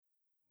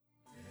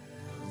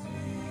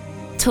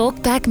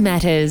Talk Back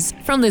Matters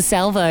from the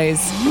Salvos.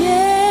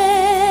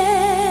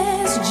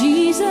 Yes,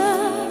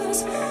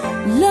 Jesus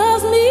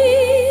loves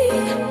me,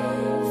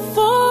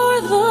 for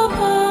the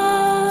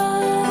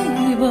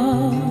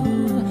Bible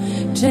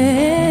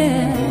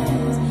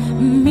tells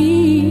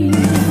me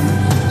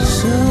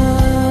so.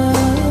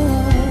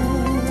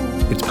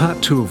 It's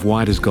part 2 of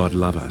Why Does God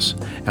Love Us?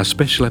 Our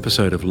special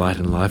episode of Light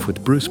and Life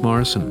with Bruce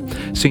Morrison,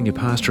 Senior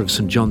Pastor of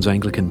St John's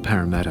Anglican,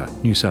 Parramatta,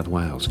 New South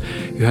Wales,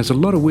 who has a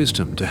lot of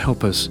wisdom to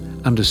help us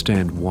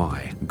understand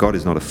why. God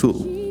is not a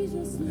fool,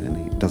 and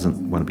he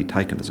doesn't want to be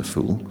taken as a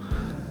fool,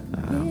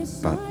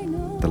 but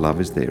the love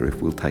is there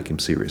if we'll take him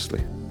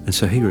seriously. And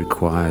so he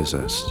requires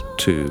us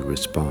to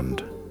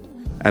respond.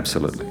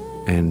 Absolutely.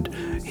 And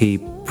he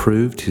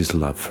proved his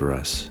love for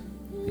us,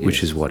 which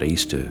Yes. is what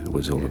Easter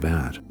was all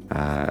about.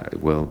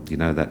 Well, you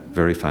know that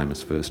very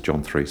famous verse,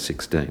 John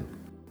 3:16.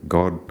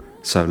 God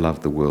so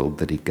loved the world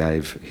that he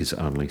gave his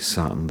only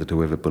Son, that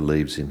whoever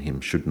believes in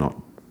him should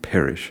not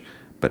perish,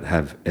 but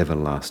have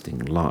everlasting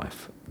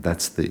life.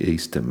 That's the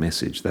Easter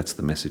message. That's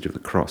the message of the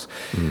cross.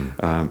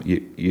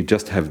 You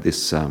just have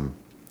this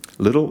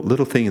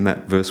little thing in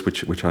that verse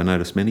which I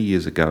noticed many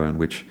years ago, and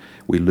which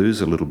we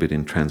lose a little bit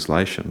in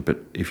translation.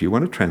 But if you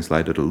want to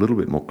translate it a little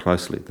bit more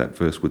closely, that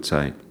verse would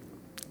say,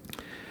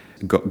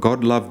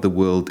 God loved the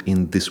world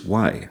in this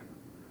way,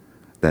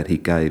 that he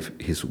gave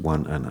his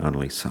one and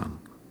only Son.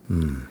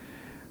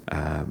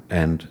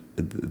 And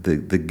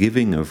the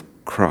giving of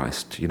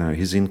Christ, you know,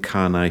 his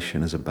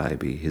incarnation as a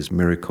baby, his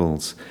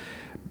miracles,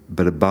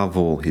 but above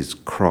all his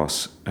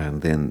cross,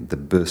 and then the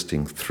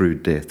bursting through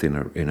death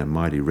in a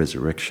mighty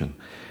resurrection.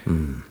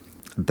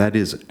 That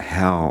is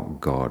how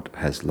God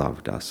has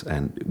loved us.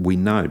 And we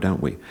know,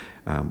 don't we?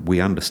 We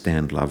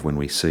understand love when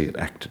we see it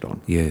acted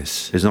on.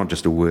 Yes. It's not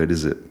just a word,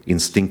 is it?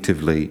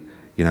 Instinctively,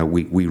 you know,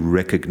 we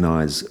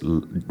recognise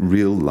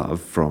real love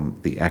from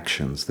the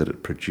actions that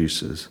it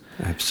produces.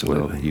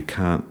 Absolutely. Well, you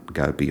can't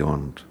go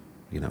beyond,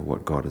 you know,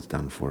 what God has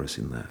done for us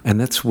in that. And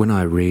that's when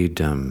I read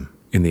in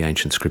the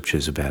ancient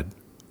scriptures about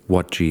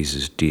what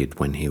Jesus did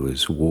when he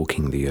was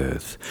walking the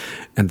earth,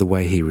 and the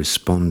way he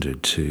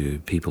responded to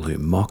people who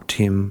mocked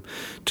him,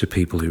 to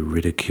people who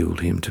ridiculed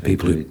him, to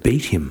people who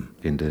beat him.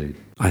 Indeed.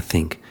 I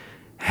think,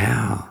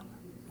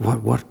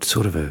 what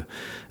sort of an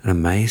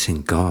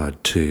amazing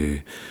God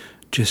to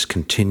just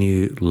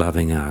continue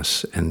loving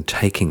us and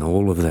taking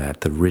all of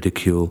that, the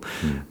ridicule,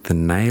 the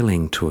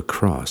nailing to a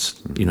cross,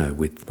 you know,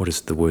 with, what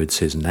is the word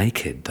says,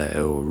 naked.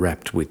 They were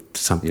wrapped with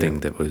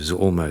something that was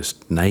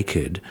almost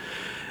naked.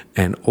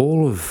 And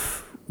all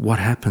of what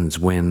happens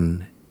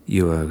when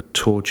you are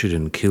tortured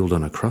and killed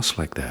on a cross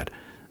like that,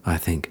 I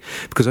think,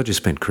 because I just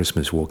spent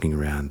Christmas walking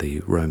around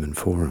the Roman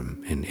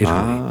Forum in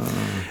Italy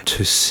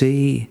to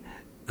see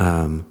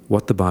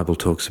what the Bible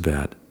talks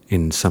about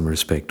in some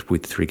respect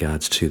with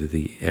regards to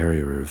the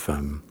area of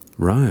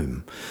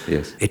Rome.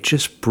 Yes. It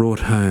just brought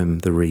home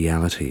the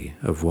reality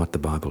of what the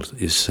Bible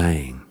is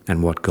saying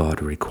and what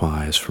God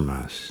requires from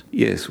us.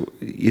 Yes,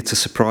 it's a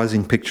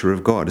surprising picture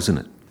of God, isn't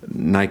it?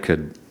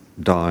 Naked,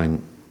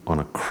 dying on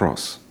a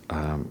cross.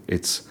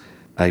 It's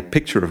a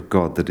picture of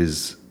God that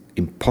is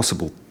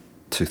impossible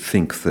to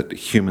think that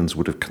humans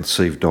would have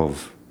conceived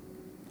of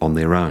on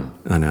their own.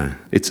 I know.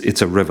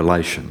 It's a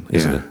revelation,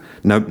 isn't it?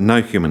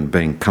 No human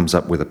being comes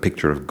up with a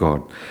picture of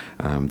God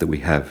that we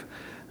have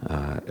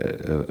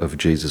of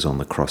Jesus on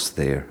the cross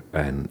there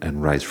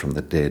and raised from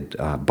the dead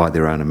by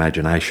their own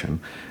imagination.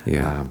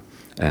 Yeah.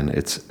 And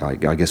it's,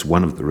 I guess,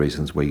 one of the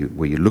reasons where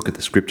you look at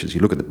the scriptures, you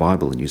look at the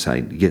Bible and you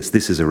say, yes,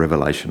 this is a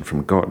revelation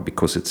from God,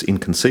 because it's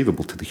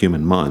inconceivable to the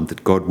human mind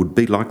that God would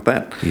be like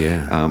that.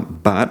 Yeah.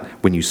 But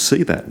when you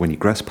see that, when you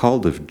grasp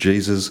hold of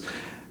Jesus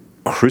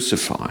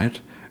crucified,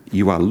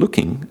 you are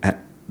looking at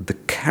the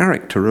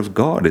character of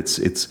God.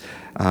 It's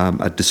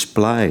a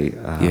display,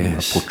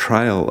 Yes. a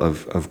portrayal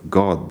of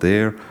God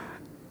there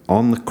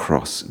on the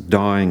cross,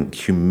 dying,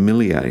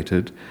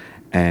 humiliated,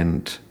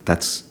 and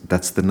that's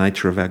the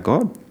nature of our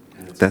God.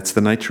 That's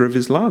the nature of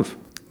his love.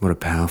 What a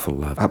powerful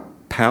love. A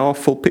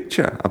powerful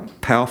picture, a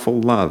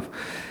powerful love.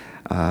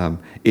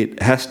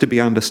 It has to be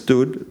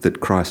understood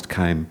that Christ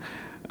came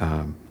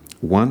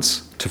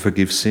once to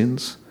forgive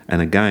sins,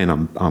 and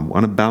again, I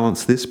want to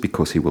balance this,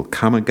 because he will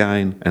come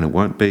again, and it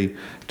won't be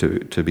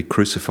to be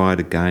crucified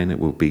again. It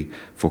will be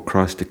for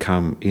Christ to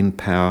come in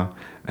power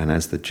and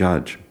as the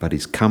judge. But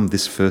he's come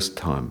this first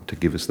time to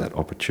give us that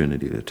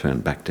opportunity to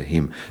turn back to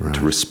him, to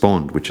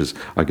respond, which is,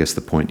 I guess,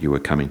 the point you were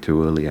coming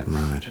to earlier.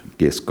 Right.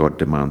 Yes, God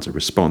demands a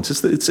response.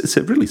 It's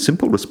a really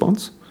simple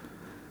response.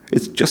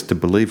 It's just to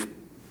believe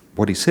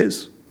what he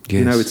says. Yes.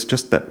 You know, it's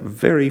just that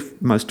very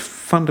most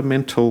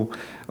fundamental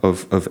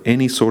of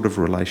any sort of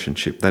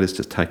relationship, that is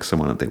to take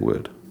someone at their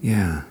word.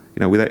 Yeah. You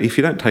know, if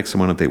you don't take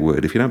someone at their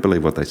word, if you don't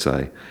believe what they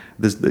say,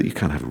 you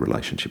can't have a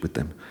relationship with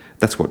them.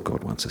 That's what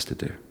God wants us to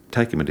do.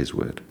 Take him at his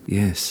word.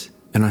 Yes.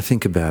 And I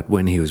think about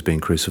when he was being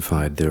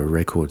crucified, there are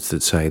records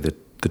that say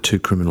that the two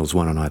criminals,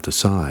 one on either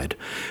side.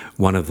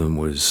 One of them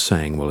was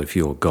saying, well, if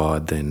you're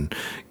God, then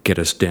get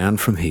us down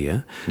from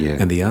here. Yeah.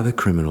 And the other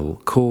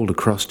criminal called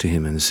across to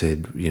him and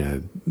said,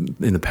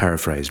 in the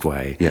paraphrased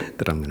way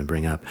that I'm going to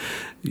bring up,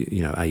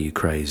 are you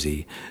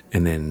crazy?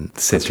 And then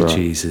said to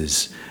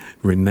Jesus,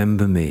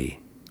 remember me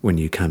when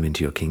you come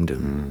into your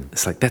kingdom.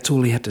 It's like, that's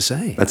all he had to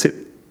say. That's it.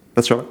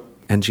 That's right.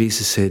 And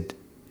Jesus said,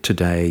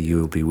 today you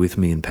will be with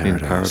me in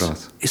paradise. In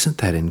paradise. Isn't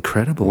that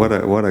incredible? What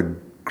a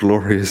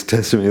glorious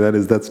testimony that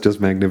is. That's just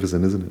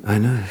magnificent, isn't it? I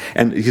know.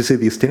 And you see,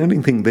 the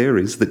astounding thing there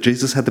is that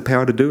Jesus had the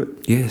power to do it.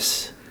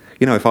 Yes.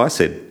 If I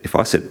said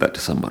that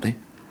to somebody,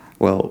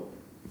 well,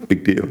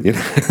 big deal,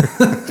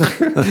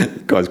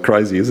 Guy's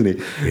crazy, isn't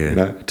he?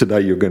 Yeah.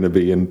 Today you're going to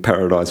be in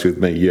paradise with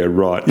me. Yeah,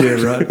 right.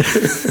 Yeah, right.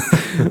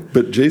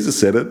 But Jesus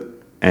said it,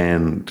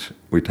 and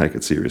we take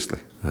it seriously.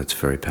 That's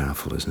very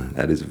powerful, isn't it?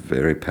 That is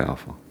very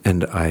powerful.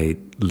 And I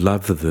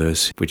love the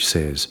verse which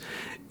says,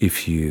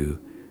 if you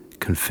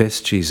confess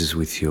Jesus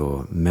with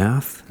your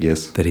mouth,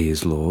 yes, that he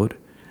is Lord,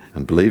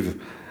 and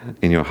believe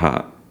in your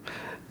heart.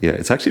 Yeah,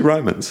 it's actually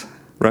Romans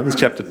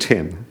chapter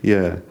 10.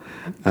 Yeah.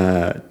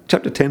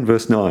 Chapter 10,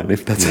 verse 9,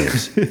 if that's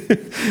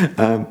it.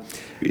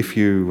 If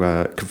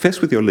you confess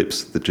with your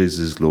lips that Jesus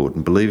is Lord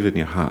and believe in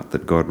your heart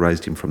that God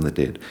raised him from the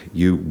dead,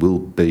 you will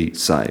be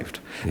saved.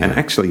 Yeah. And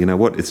actually, you know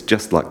what? It's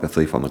just like the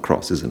thief on the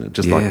cross, isn't it?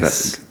 Just like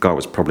that guy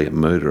was probably a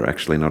murderer,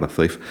 actually, not a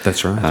thief.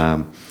 That's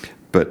right.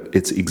 But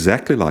it's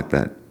exactly like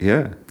that.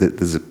 Yeah,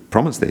 there's a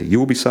promise there. You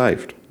will be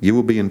saved. You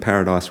will be in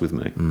paradise with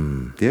me.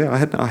 Yeah,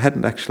 I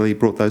hadn't actually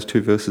brought those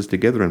two verses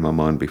together in my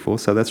mind before,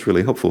 so that's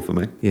really helpful for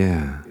me.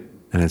 Yeah,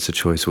 and it's a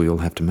choice we all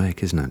have to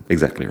make, isn't it?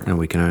 Exactly right. And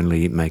we can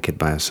only make it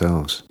by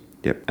ourselves.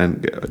 Yep,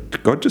 and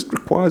God just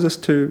requires us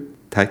to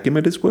take him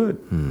at his word.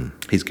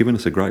 He's given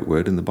us a great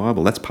word in the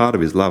Bible. That's part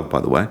of his love,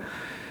 by the way.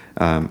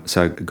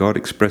 So God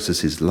expresses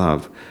his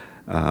love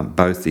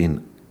both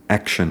in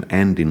action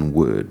and in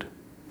word.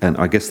 And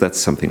I guess that's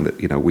something that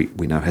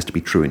we know has to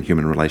be true in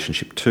human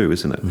relationship too,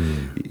 isn't it?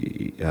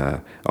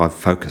 I've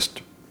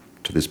focused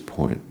to this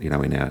point,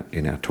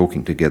 in our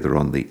talking together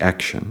on the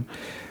action,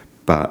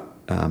 but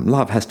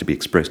love has to be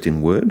expressed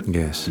in word.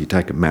 Yes. You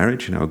take a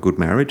marriage, a good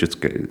marriage.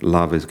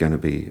 Love is going to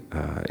be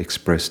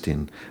expressed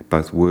in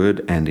both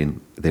word and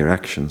in their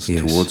actions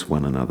towards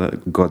one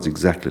another. God's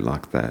exactly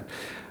like that,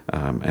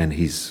 and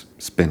He's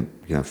spent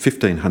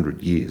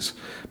 1,500 years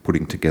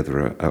putting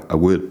together a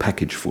word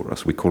package for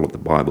us. We call it the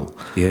Bible.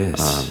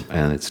 Yes.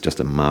 And it's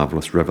just a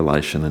marvellous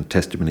revelation and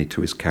testimony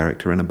to His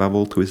character and above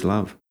all to His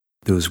love.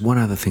 There was one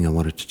other thing I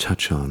wanted to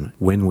touch on.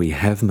 When we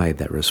have made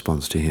that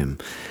response to Him,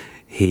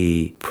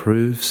 He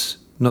proves,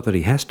 not that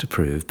He has to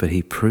prove, but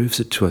He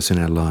proves it to us in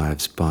our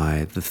lives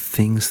by the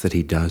things that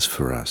He does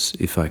for us,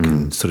 if I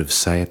can sort of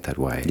say it that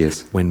way.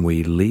 Yes. When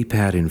we leap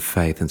out in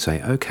faith and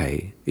say,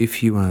 okay,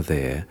 if you are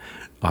there,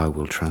 I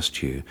will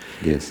trust you.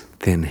 Yes.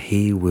 Then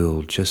He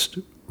will just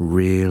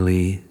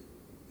really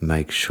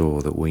make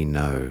sure that we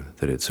know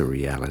that it's a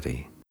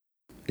reality.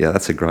 Yeah,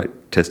 that's a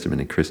great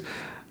testimony, Chris.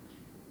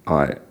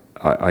 I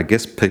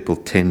guess people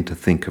tend to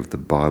think of the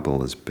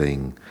Bible as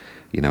being,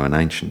 an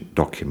ancient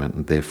document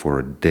and therefore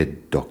a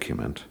dead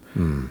document.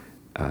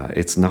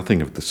 It's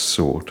nothing of the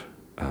sort.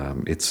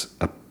 It's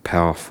a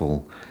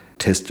powerful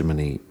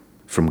testimony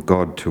from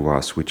God to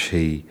us, which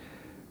He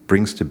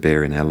brings to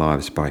bear in our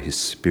lives by His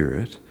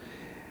Spirit,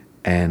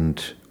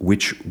 and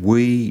which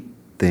we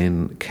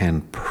then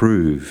can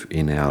prove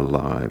in our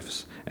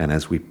lives. And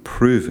as we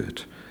prove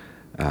it,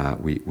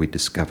 we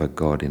discover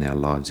God in our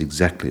lives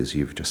exactly as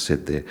you've just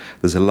said there.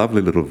 There's a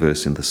lovely little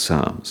verse in the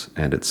Psalms,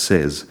 and it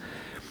says,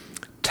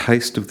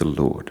 "Taste of the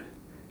Lord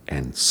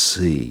and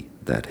see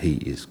that He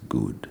is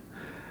good."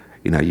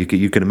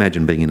 You can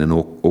imagine being in an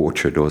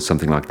orchard or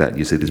something like that.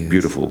 You see this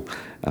beautiful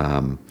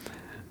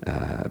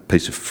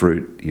piece of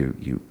fruit.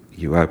 You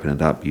open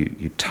it up,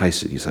 you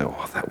taste it, you say,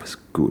 "Oh, that was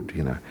good,"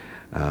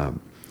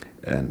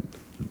 and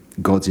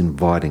God's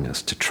inviting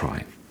us to try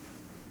it.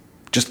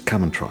 Just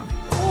come and try it.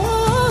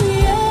 Oh,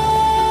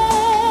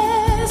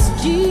 yes,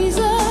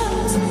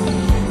 Jesus,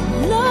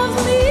 love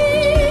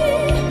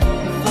me,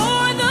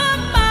 for the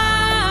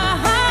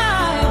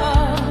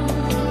Bible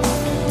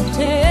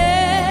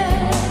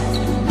tells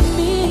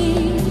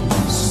me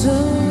so.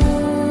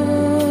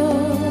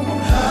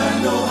 I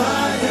know I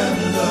am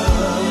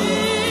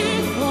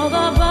loved, for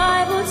the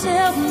Bible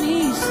tells me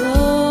so.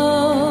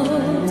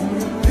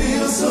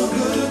 Feels so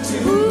good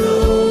to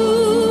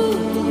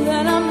know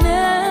that I'm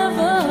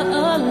never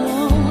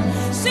alone.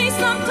 See,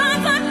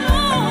 sometimes I'm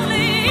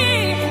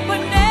lonely,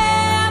 but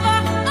never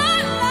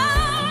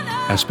alone.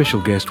 Our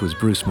special guest was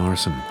Bruce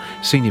Morrison,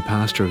 Senior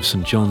Pastor of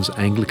St John's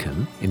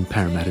Anglican in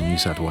Parramatta, New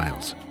South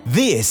Wales.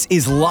 This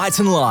is Light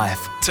and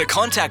Life. To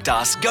contact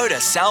us, go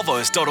to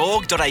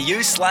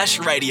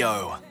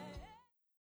salvos.org.au/radio.